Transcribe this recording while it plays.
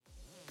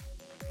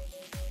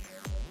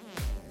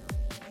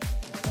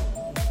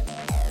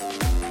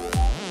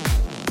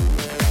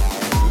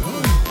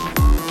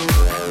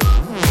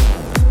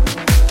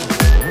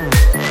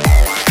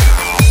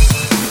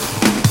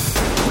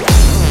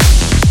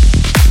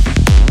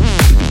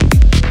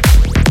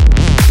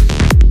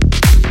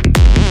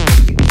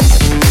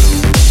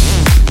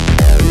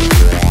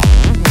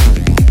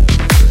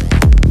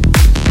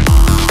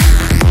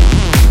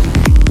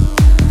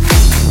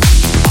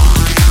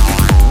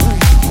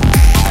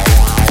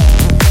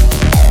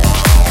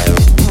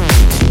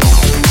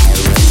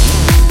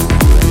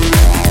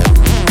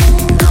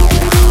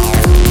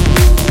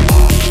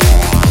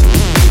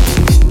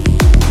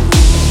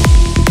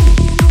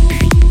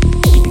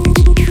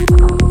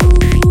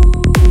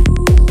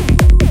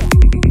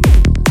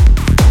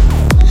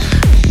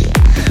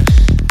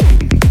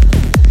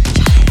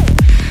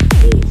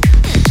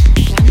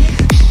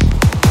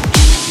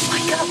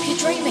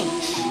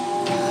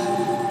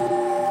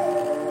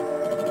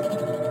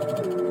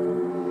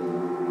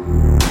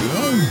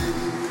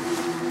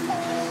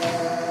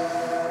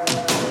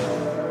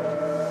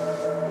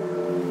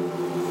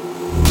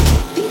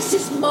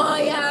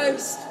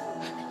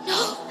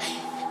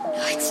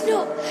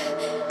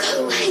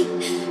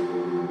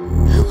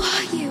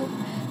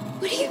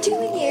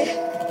doing here?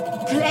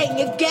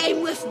 Playing a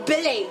game with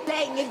Billy.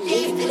 Playing a Leave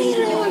game Billy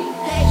with alone.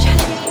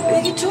 Janet, who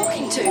are you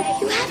talking to?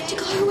 You have to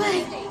go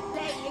away.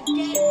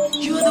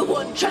 You're the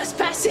one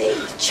trespassing.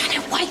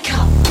 Janet, wake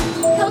up.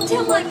 I'll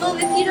tell my mom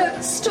if you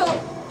don't stop.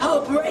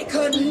 I'll break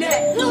her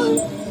neck.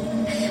 No.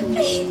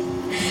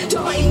 Please.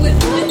 Dying with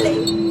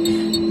Billy.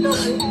 No.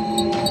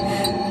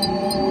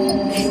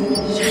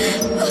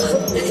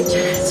 Please.